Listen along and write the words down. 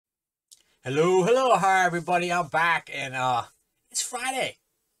Hello, hi everybody. I'm back and it's Friday.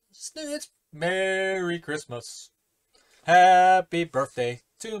 It's Merry Christmas. Happy birthday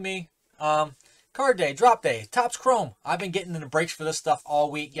to me. Card day, drop day, Topps Chrome. I've been getting in the breaks for this stuff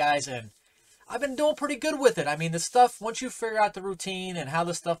all week, guys, and I've been doing pretty good with it. I mean, the stuff once you figure out the routine and how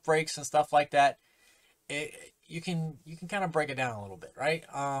the stuff breaks and stuff like that, you can kind of break it down a little bit, right?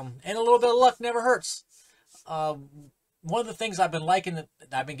 And a little bit of luck never hurts. Um, One of the things I've been liking that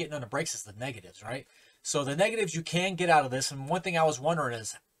I've been getting on the breaks is the negatives, right? So the negatives you can get out of this, and one thing I was wondering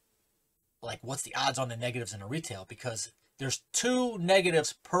is, like, what's the odds on the negatives in a retail? Because there's two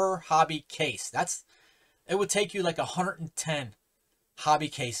negatives per hobby case. It would take you like 110 hobby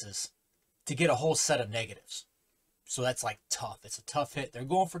cases to get a whole set of negatives. So that's like tough. It's a tough hit. They're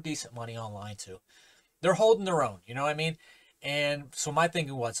going for decent money online too. They're holding their own, you know what I mean? And so my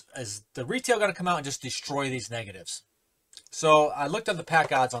thinking was, is the retail going to come out and just destroy these negatives? So I looked at the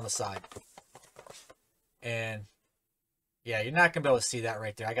pack odds on the side. And yeah, you're not going to be able to see that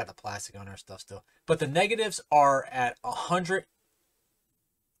right there. I got the plastic on our stuff still. But the negatives are at 100,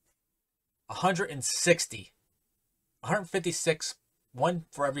 160, 156, one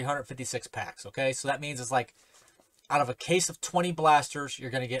for every 156 packs. Okay, so that means it's like out of a case of 20 blasters,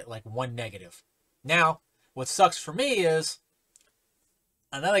 you're going to get like one negative. Now, what sucks for me is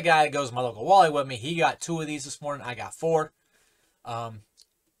another guy that goes to my local Wally with me. He got two of these this morning. I got four.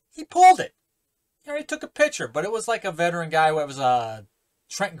 He pulled it. He already took a picture, but it was like a veteran guy. It was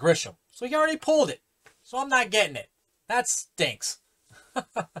Trent Grisham. So he already pulled it. So I'm not getting it. That stinks.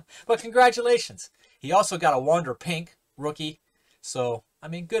 But congratulations. He also got a Wander Pink rookie. So, I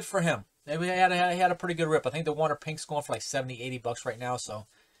mean, good for him. He had a pretty good rip. I think the Wander Pink's going for like 70, 80 bucks right now. So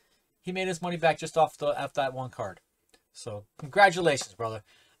he made his money back just off that one card. So congratulations, brother.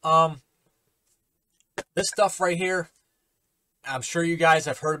 This stuff right here, I'm sure you guys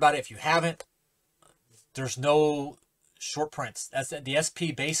have heard about it. If you haven't, there's no short prints. The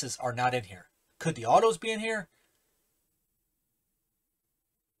SP bases are not in here. Could the autos be in here?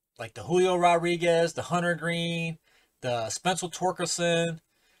 Like the Julio Rodriguez, the Hunter Green, the Spencer Torkelson,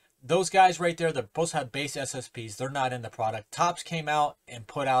 those guys right there, they both have base SSPs. They're not in the product. Topps came out and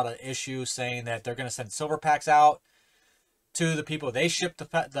put out an issue saying that they're going to send silver packs out to the people they ship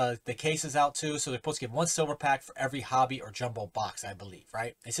the cases out to. So they're supposed to give one silver pack for every hobby or jumbo box, I believe,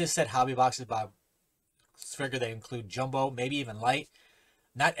 right? They just said hobby boxes, but I figure they include jumbo, maybe even light.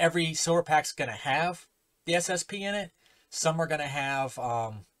 Not every silver pack's going to have the SSP in it. Some are going to have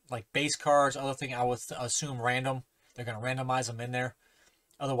like base cards. Other thing, I would assume random. They're going to randomize them in there.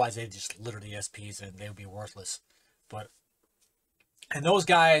 Otherwise, they just litter the SPs and they would be worthless. And those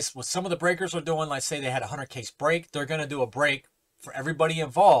guys, what some of the breakers are doing, let's say they had a 100 case break, they're going to do a break for everybody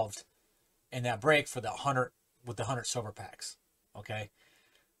involved in that break for the 100 with the 100 silver packs. Okay,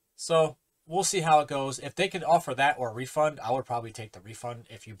 so we'll see how it goes. If they could offer that or a refund, I would probably take the refund.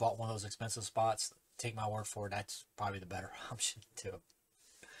 If you bought one of those expensive spots, take my word for it. That's probably the better option too.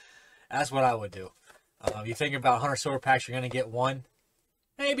 That's what I would do. You think about 100 silver packs, you're going to get one.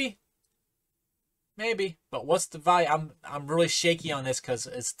 Maybe. But what's the value? I'm really shaky on this because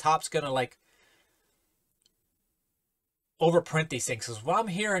it's Topps going to like overprint these things. Because what I'm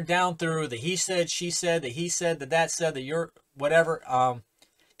hearing down through the he said, she said, that he said, that said, that you're whatever,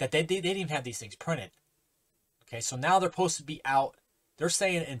 that they didn't even have these things printed. Okay, so now they're supposed to be out. They're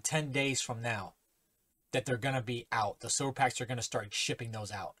saying in 10 days from now that they're going to be out. The silver packs are going to start shipping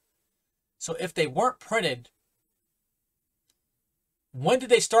those out. So if they weren't printed, when did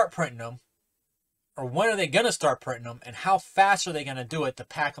they start printing them? Or when are they going to start printing them? And how fast are they going to do it to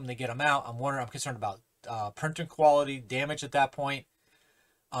pack them to get them out? I'm concerned about printing quality, damage at that point.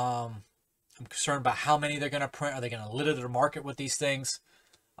 I'm concerned about how many they're going to print. Are they going to litter the market with these things?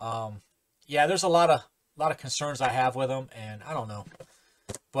 Yeah, there's a lot of concerns I have with them, and I don't know.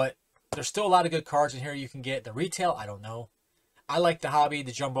 But there's still a lot of good cards in here you can get. The retail, I don't know. I like the hobby,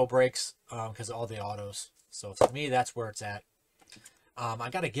 the jumbo breaks, because of all the autos. So for me, that's where it's at.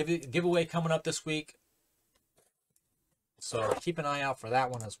 I got a giveaway coming up this week. So keep an eye out for that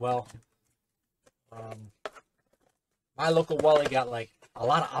one as well. My local Wally got like a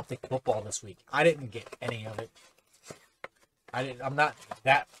lot of optic football this week. I didn't get any of it. I'm not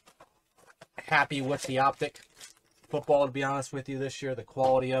that happy with the optic football, to be honest with you, this year. The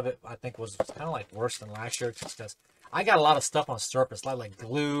quality of it, I think, was kind of like worse than last year, just because I got a lot of stuff on surface, like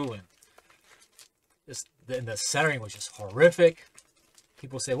glue, and just the centering was just horrific.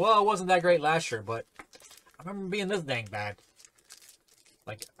 People say, well, it wasn't that great last year, but I remember being this dang bad.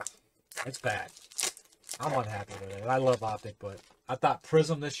 Like, it's bad. I'm unhappy with it. I love optic, but I thought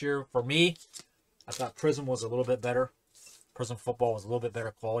Prism this year, for me, I thought Prism was a little bit better, Prism Football was a little bit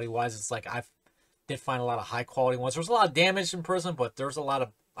better quality-wise. It's like I did find a lot of high-quality ones. There's a lot of damage in Prism, but there's a lot of,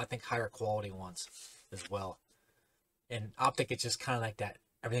 I think, higher quality ones as well. In Optic, it's just kind of like that.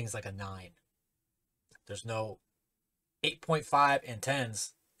 Everything's like a 9. There's no 8.5 and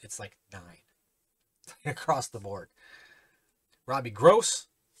 10s. It's like 9 across the board. Robbie Gross.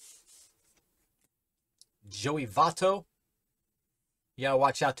 Joey Votto. You gotta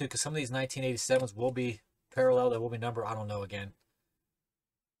watch out too, because some of these 1987s will be parallel. They will be numbered. I don't know again.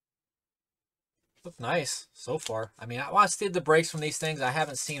 Look nice so far. I mean, I want to see the breaks from these things. I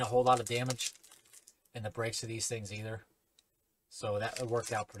haven't seen a whole lot of damage in the breaks of these things either. So that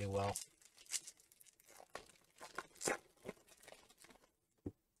worked out pretty well.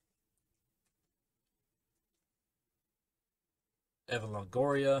 Evan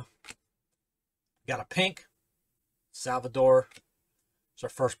Longoria. Got a pink. Salvador. It's our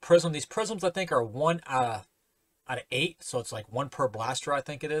first Prism. These Prisms, I think, are 1 out of 8. So it's like 1 per blaster, I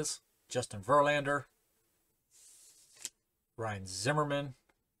think it is. Justin Verlander. Ryan Zimmerman.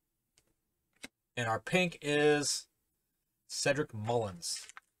 And our pink is Cedric Mullins.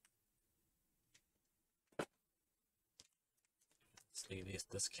 Let's leave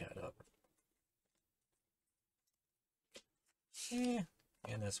this cat up. Yeah.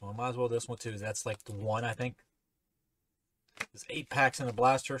 And this one. Might as well this one too. That's like the 1, I think. There's 8 packs in the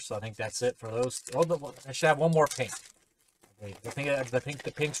blaster, so I think that's it for those. Oh, I should have one more pink. I think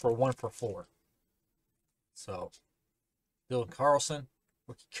the pinks were 1 for 4. So, Bill Carlson,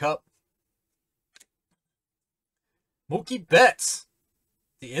 Rookie Cup. Mookie Betts,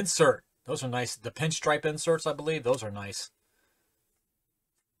 the insert. Those are nice. The pinstripe inserts, I believe. Those are nice.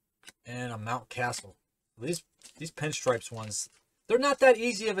 And a Mount Castle. These pinstripes ones, they're not that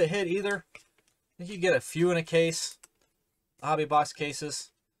easy of a hit either. I think you get a few in a case. Hobby box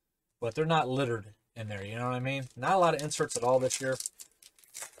cases. But they're not littered in there. You know what I mean? Not a lot of inserts at all this year.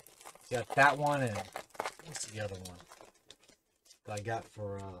 You got that one and what's the other one that I got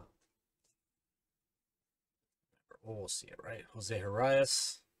for... Oh, we'll see it, right? Jose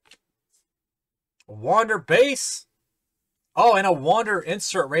Arias. A Wander base. Oh, and a Wander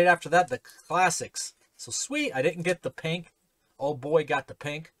insert right after that. The classics. So sweet. I didn't get the pink. Oh boy, got the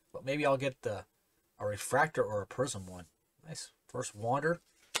pink. But maybe I'll get a refractor or a prism one. Nice. First Wander.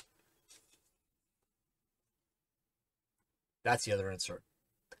 That's the other insert.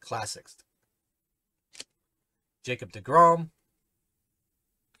 The classics. Jacob deGrom.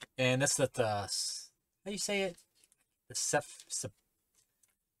 And that's the how do you say it?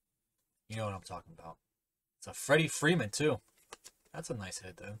 You know what I'm talking about. It's a Freddie Freeman, too. That's a nice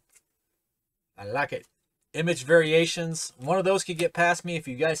hit, though. I like it. Image variations. One of those could get past me. If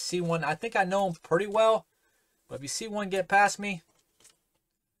you guys see one, I think I know them pretty well. But if you see one get past me,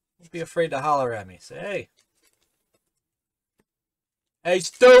 don't be afraid to holler at me. Say, hey. Hey,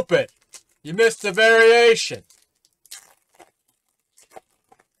 stupid. You missed the variation.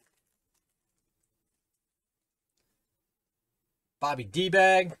 Bobby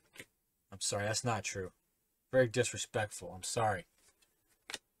D-Bag. I'm sorry, that's not true. Very disrespectful. I'm sorry.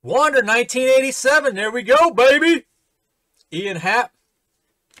 Wander 1987. There we go, baby. Ian Happ.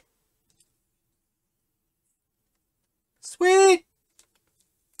 Sweet.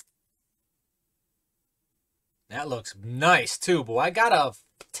 That looks nice, too. Boy, I got a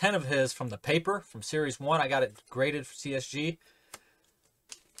 10 of his from the paper, from Series 1. I got it graded for CSG.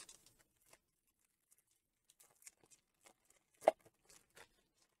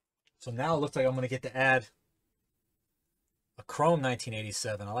 So now it looks like I'm going to get to add a Chrome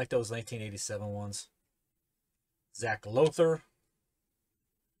 1987. I like those 1987 ones. Zach Lothar.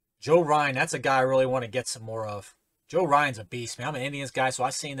 Joe Ryan. That's a guy I really want to get some more of. Joe Ryan's a beast, man. I'm an Indians guy, so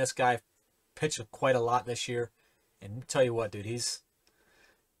I've seen this guy pitch quite a lot this year. And I'll tell you what, dude, he's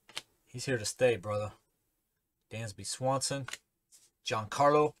here to stay, brother. Dansby Swanson.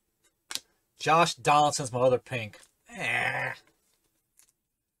 Giancarlo. Josh Donaldson's my other pink. Of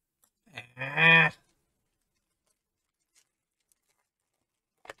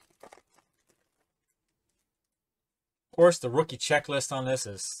course, the rookie checklist on this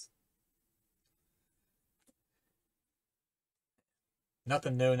is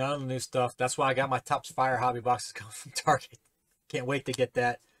nothing new, none of the new stuff. That's why I got my Topps Fire hobby boxes coming from Target. Can't wait to get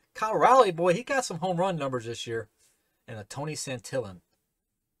that. Kyle Raleigh, boy, he got some home run numbers this year. And a Tony Santillan.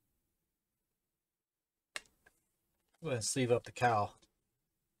 Go ahead and sleeve up the Cal.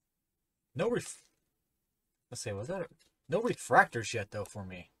 Let's see, was that no refractors yet though for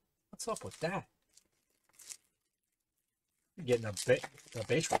me? What's up with that? I'm getting a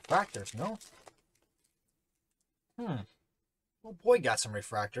base refractors, no? Oh boy, got some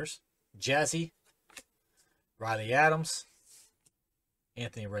refractors. Jazzy, Riley Adams,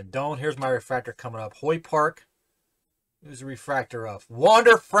 Anthony Rendon. Here's my refractor coming up. Hoy Park. Who's the refractor of?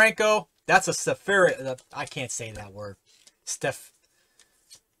 Wander Franco. That's a Sephiri. I can't say that word. Steph.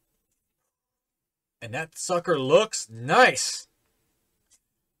 And that sucker looks nice.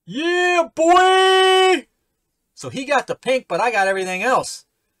 Yeah, boy! So he got the pink, but I got everything else.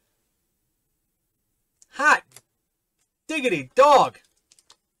 Hot diggity dog.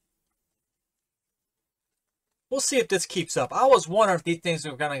 We'll see if this keeps up. I was wondering if these things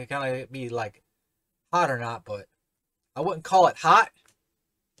were going to kind of be like hot or not, but I wouldn't call it hot.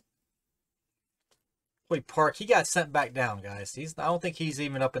 Hoy Park, he got sent back down, guys. I don't think he's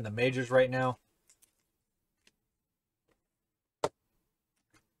even up in the majors right now.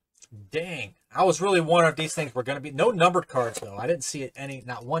 Dang. I was really wondering if these things were going to be... No numbered cards, though. I didn't see any...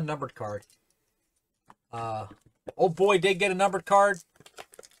 Not one numbered card. Old boy did get a numbered card.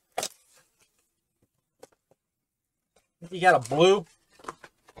 He got a blue.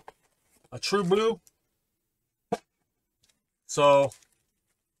 A true blue. So...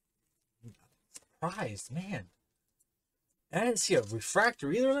 Surprised, man. I didn't see a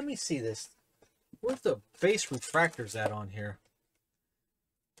refractor either. Let me see this. Where's the base refractors at on here?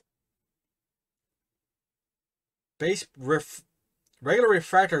 Regular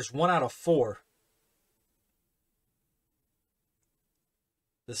refractors 1 out of 4.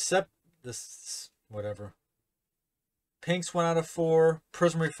 Whatever. Pinks 1 out of 4.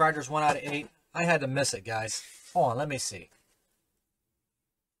 Prism refractors 1 out of 8. I had to miss it, guys. Hold on, let me see.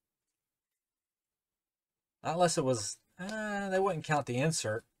 Unless it was, they wouldn't count the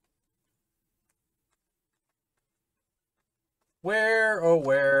insert. Where, oh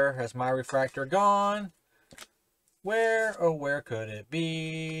where has my refractor gone? Where, oh where could it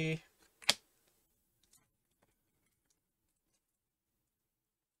be?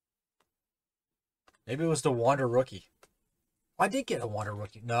 Maybe it was the Wander rookie. Oh, I did get a Wander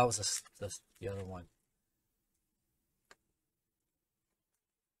rookie. No, it was the other one.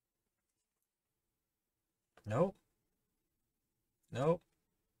 Nope. Nope.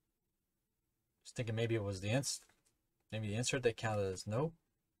 Just thinking maybe it was the insert they counted as nope.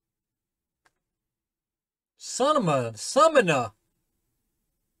 Summoner.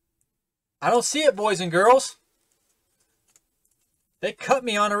 I don't see it, boys and girls. They cut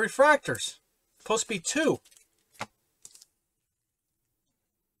me on the refractors. Supposed to be 2.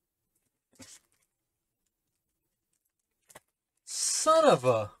 Son of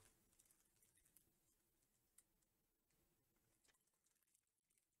a...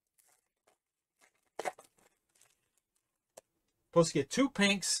 Supposed to get 2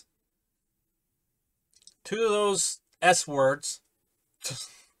 pinks, 2 of those S words,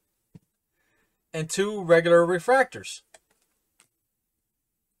 and 2 regular refractors.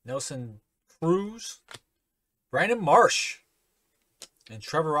 Nelson Cruz, Brandon Marsh, and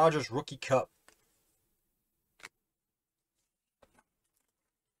Trevor Rogers Rookie Cup.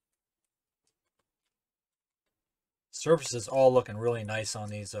 Surfaces all looking really nice on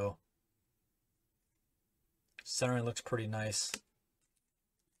these, though. Centering looks pretty nice.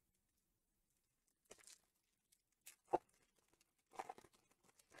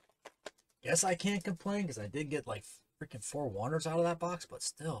 Guess I can't complain because I did get like freaking 4 Wanders out of that box, but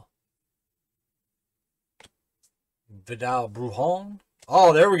still. Vidal Brujon.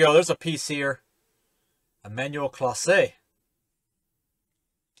 Oh, there we go. There's a piece here. Emmanuel Clase.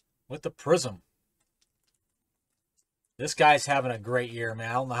 With the Prism. This guy's having a great year,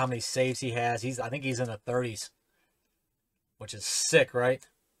 man. I don't know how many saves he has. I think he's in the 30s. Which is sick, right?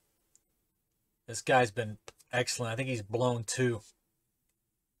 This guy's been excellent. I think he's blown 2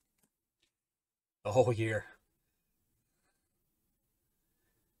 the whole year.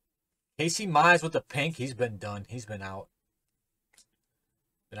 Casey Mize with the pink. He's been done. He's been out.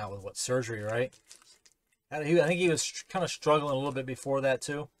 Been out with what? Surgery, right? I think he was kind of struggling a little bit before that,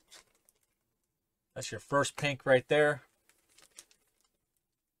 too. That's your first pink right there.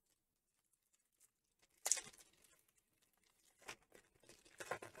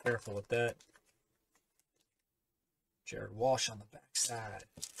 Careful with that. Jared Walsh on the backside.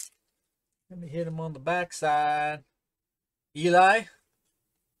 Let me hit him on the backside. Eli.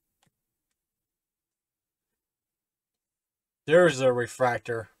 There's a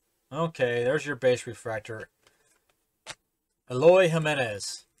refractor. Okay, there's your base refractor. Eloy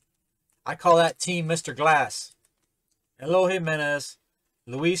Jimenez. I call that team Mr. Glass. Eloy Jimenez.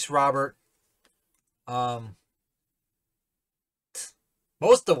 Luis Robert.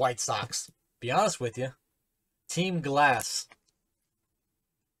 Most of the White Sox, be honest with you. Team Glass.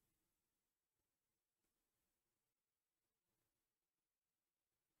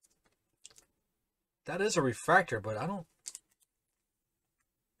 That is a refractor, but I don't...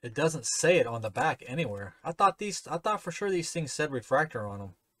 It doesn't say it on the back anywhere. I thought for sure these things said refractor on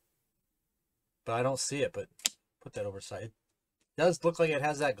them. But I don't see it, but put that over side. It does look like it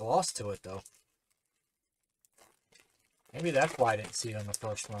has that gloss to it, though. Maybe that's why I didn't see it on the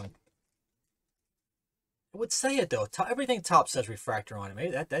first run. It would say it, though. Everything top says refractor on it.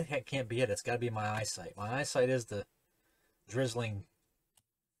 Maybe that can't be it. It's got to be my eyesight. My eyesight is the drizzling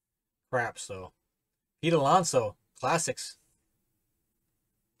crap, so. Pete Alonso, classics.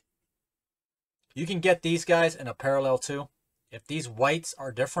 You can get these guys in a parallel too. If these whites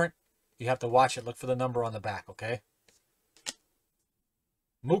are different, you have to watch it. Look for the number on the back, okay?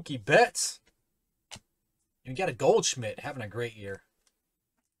 Mookie Betts. You got a Goldschmidt having a great year.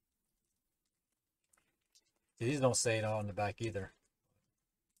 These don't say it on the back either.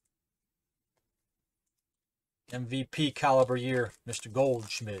 MVP caliber year, Mr.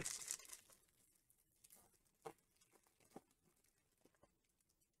 Goldschmidt.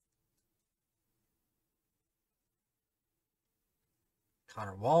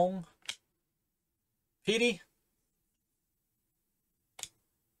 Connor Wong. Petey.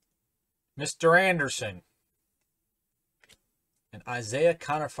 Mr. Anderson. And Isaiah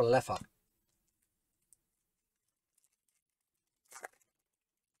Kiner-Falefa.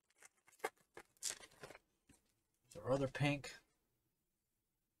 Our other pink.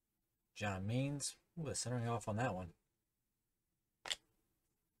 John Means. Ooh, the centering off on that one.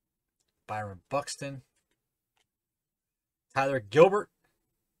 Byron Buxton. Tyler Gilbert.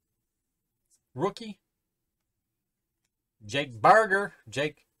 Rookie. Jake Burger.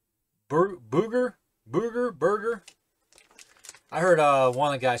 Jake Burger. I heard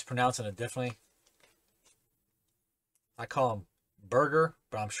one of the guys pronouncing it differently. I call him Burger,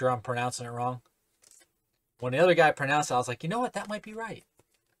 but I'm sure I'm pronouncing it wrong. When the other guy pronounced it, I was like, you know what? That might be right.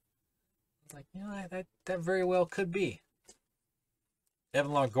 I was like, you know, that very well could be.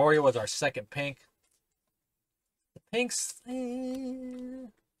 Evan Longoria was our second pink. The pinks, like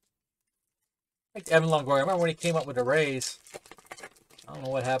Evan Longoria. I remember when he came up with the Rays. I don't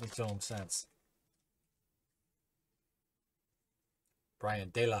know what happened to him since. Brian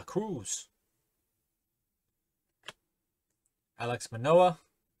De La Cruz. Alex Manoah.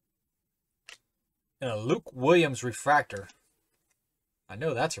 And a Luke Williams refractor. I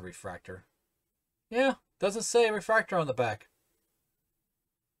know that's a refractor. Yeah, doesn't say refractor on the back.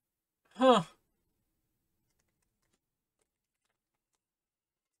 Huh.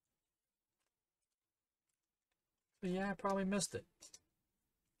 But yeah, I probably missed it.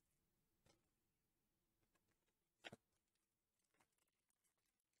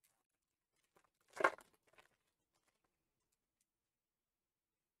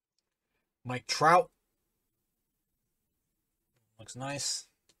 Mike Trout. Looks nice.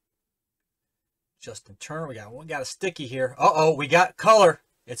 Justin Turner. We got a sticky here. Uh-oh, we got color.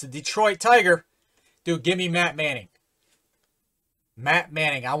 It's a Detroit Tiger. Dude, give me Matt Manning. Matt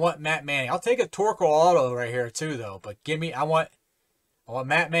Manning. I want Matt Manning. I'll take a Torco auto right here too, though. But give me, I want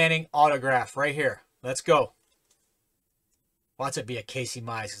Matt Manning autograph right here. Let's go. Watch it be a Casey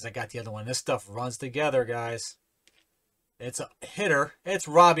Mize because I got the other one. This stuff runs together, guys. It's a hitter. It's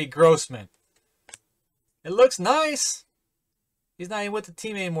Robbie Grossman. It looks nice. He's not even with the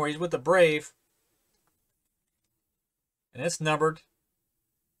team anymore. He's with the Brave. And it's numbered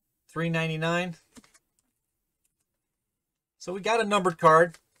 $3.99. So we got a numbered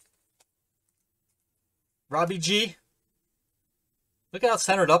card. Robbie G. Look how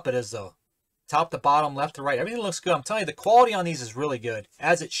centered up it is, though. Top to bottom, left to right. Everything looks good. I'm telling you, the quality on these is really good,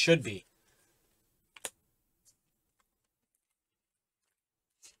 as it should be.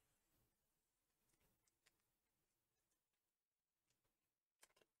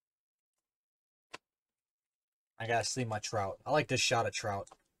 I gotta see my Trout. I like this shot of Trout.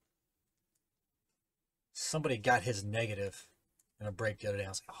 Somebody got his negative in a break the other day. I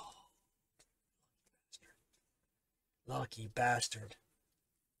was like, oh, lucky bastard.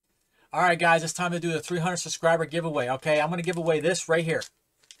 All right, guys, it's time to do the 300 subscriber giveaway. Okay, I'm going to give away this right here.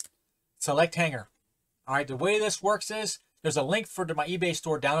 Select hanger. All right, the way this works is there's a link for my eBay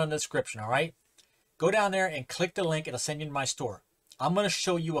store down in the description, all right? Go down there and click the link. It'll send you to my store. I'm going to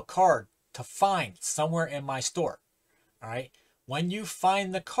show you a card to find somewhere in my store, all right? When you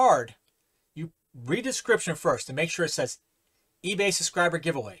find the card, you read the description first to make sure it says eBay subscriber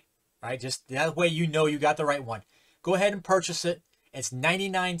giveaway, all right? Just that way you know you got the right one. Go ahead and purchase it. It's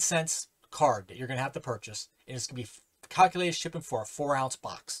 99 cents card that you're going to have to purchase. And it's going to be calculated shipping for a 4-ounce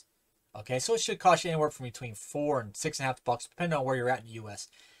box. Okay, so it should cost you anywhere from between $4 and $6.50, depending on where you're at in the U.S.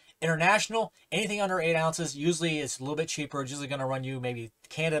 International, anything under 8 ounces, usually it's a little bit cheaper. It's usually going to run you maybe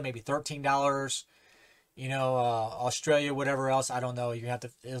Canada, maybe $13. you know, Australia, whatever else. I don't know. You have to,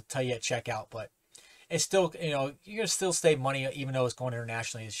 it'll tell you at checkout, but it's still, you know, you're gonna still save money even though it's going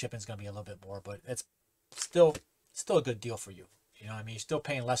internationally. The shipping's gonna be a little bit more, but it's still a good deal for you. You know what I mean? You're still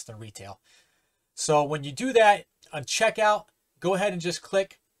paying less than retail. So when you do that on checkout, go ahead and just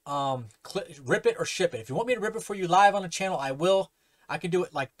click rip it or ship it. If you want me to rip it for you live on the channel, I will. I can do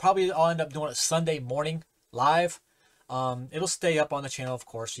it, like, probably I'll end up doing it Sunday morning live. It'll stay up on the channel, of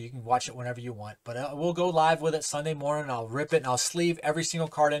course, so you can watch it whenever you want. But we'll go live with it Sunday morning. I'll rip it and I'll sleeve every single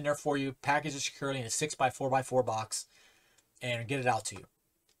card in there for you, package it securely in a 6x4x4 box, and get it out to you.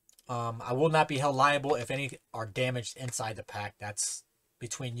 I will not be held liable if any are damaged inside the pack. That's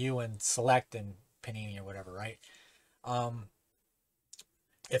between you and Select and Panini or whatever, right?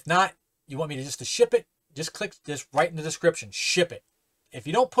 If not, you want me to just to ship it, just click this right in the description, ship it. If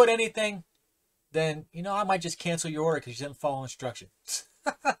you don't put anything, then, you know, I might just cancel your order because you didn't follow instructions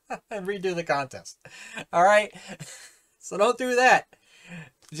and redo the contest. All right? So don't do that.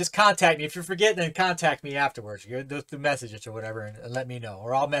 Just contact me. If you forget, then contact me afterwards. You go through messages or whatever and let me know.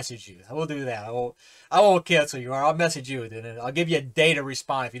 Or I'll message you. I will do that. I won't cancel you, or I'll message you. Then I'll give you a day to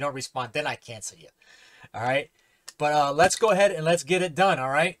respond. If you don't respond, then I cancel you. All right? But let's go ahead and let's get it done, all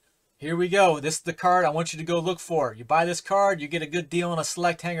right? Here we go. This is the card I want you to go look for. You buy this card, you get a good deal on a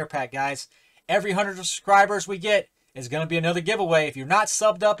Select hanger pack, guys. Every 100 subscribers we get is going to be another giveaway. If you're not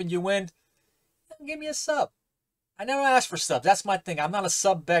subbed up and you win, give me a sub. I never ask for subs. That's my thing. I'm not a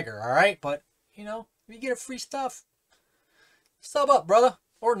sub beggar, all right? But, you know, if you get free stuff, sub up, brother.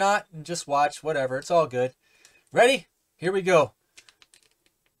 Or not, and just watch, whatever. It's all good. Ready? Here we go.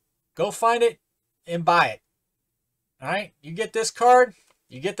 Go find it and buy it. All right? You get this card,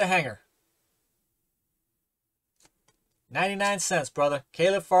 you get the hanger. 99 cents, brother.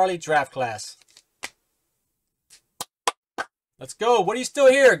 Caleb Farley draft class. Let's go. What are you still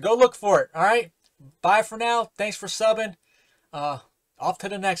here? Go look for it. All right? Bye for now. Thanks for subbing. Off to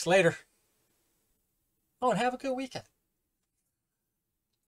the next later. Oh, and have a good weekend.